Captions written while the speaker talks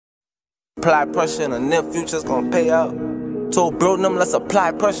Apply pressure and the near future's gonna pay out. Told bro them, let's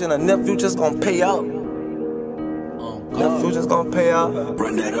apply pressure and the near future's gonna pay out. Near future's gonna pay out.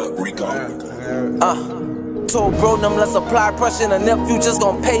 Run that up, Rico. Told bro them, let's apply pressure and the near future's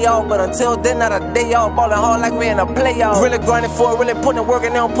gonna pay off. But until then, not a day off. Ballin' hard like we in a playoff. Really grinding for it, really putting work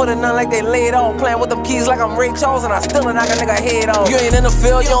and they don't put it none like they laid off. Playing with them keys like I'm Ray Charles and I still knock a nigga head off. You ain't in the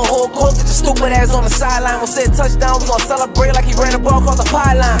field, you don't hold court, get your stupid ass on the sideline. When said touchdown, we gon' celebrate like he ran the ball across the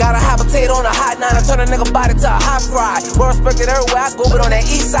pylon. Gotta habitate on a hot nine and turn a nigga body to a hot fry. Well respected everywhere I go, but on that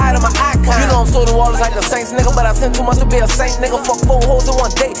east side of my icon. You know I'm so the waters like the Saints, nigga, but I sent too much to be a saint, nigga. Fuck 4 hoes in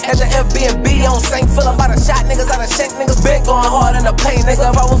one day at the Airbnb on St. Philip. By the shot niggas out of shank. Niggas been going hard in the paint, nigga.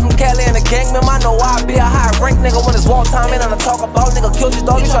 If I was from Cali and the gang, man, I know I'd be a high rank, nigga. When it's war time, ain't nothing to talk about, nigga. Killed your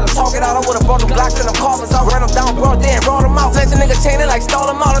dog, you try to talk it out. I would've brought them Glocks in them coffins. I ran them down, bro, then brought them out. Snatch a nigga chain, like stall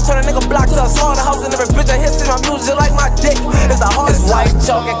them out. I turn a nigga block to a slaughterhouse. And every bitch I hit, see my music like my dick. It's the hardest. It's white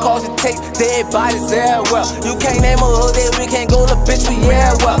chalk and cause you take dead bodies everywhere. You can't name a hood that we can't go to, bitch, we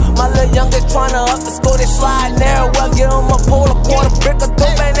everywhere. My little youngest tryna up the score, they sliding everywhere. Give them a pull, a quarter brick, a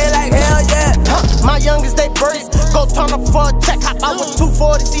dope, and they like, hell yeah. My youngest, they birds, go turn up for a check. Hop out with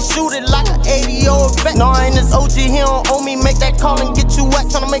 240s, he shoot it like an 80-year-old vet. No, I ain't this OG, he don't owe me. Make that call and get you wet.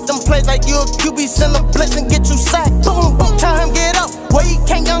 Tryna make them plays like you a QB, send a blitz and get you sacked. Boom, boom, tell him get up. Where he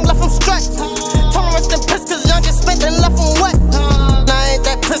can't, young left him stretched. Told him rest in piss, cause young just spent and left him wet. Now I ain't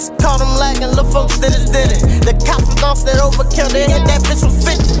that piss, caught him lagging. Little folks did it. The cops was off that overkill, they hit that bitch with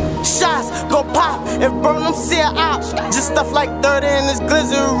 50. Shots go pop, if burn them see her out. Just stuff like 30 in this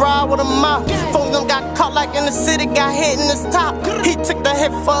glizzy ride with a mouth. Folks them got caught like in the city, got hit in his top. He took the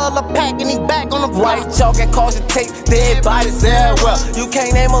hit for a pack and he back on the block. White chalk and cause you take dead bodies everywhere. You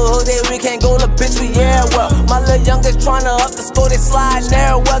can't name a hood that we can't go to, bitch, we everywhere. My little youngest tryna up the score, they sliding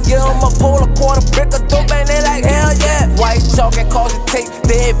everywhere. Give them a pull, a quarter brick, a dope, and they like, hell yeah. White chalk and cause you take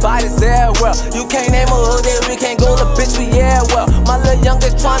dead bodies everywhere. You can't name a hood that we can't go to, bitch, we everywhere. My little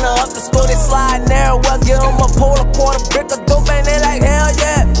youngest tryna up the score, they sliding everywhere.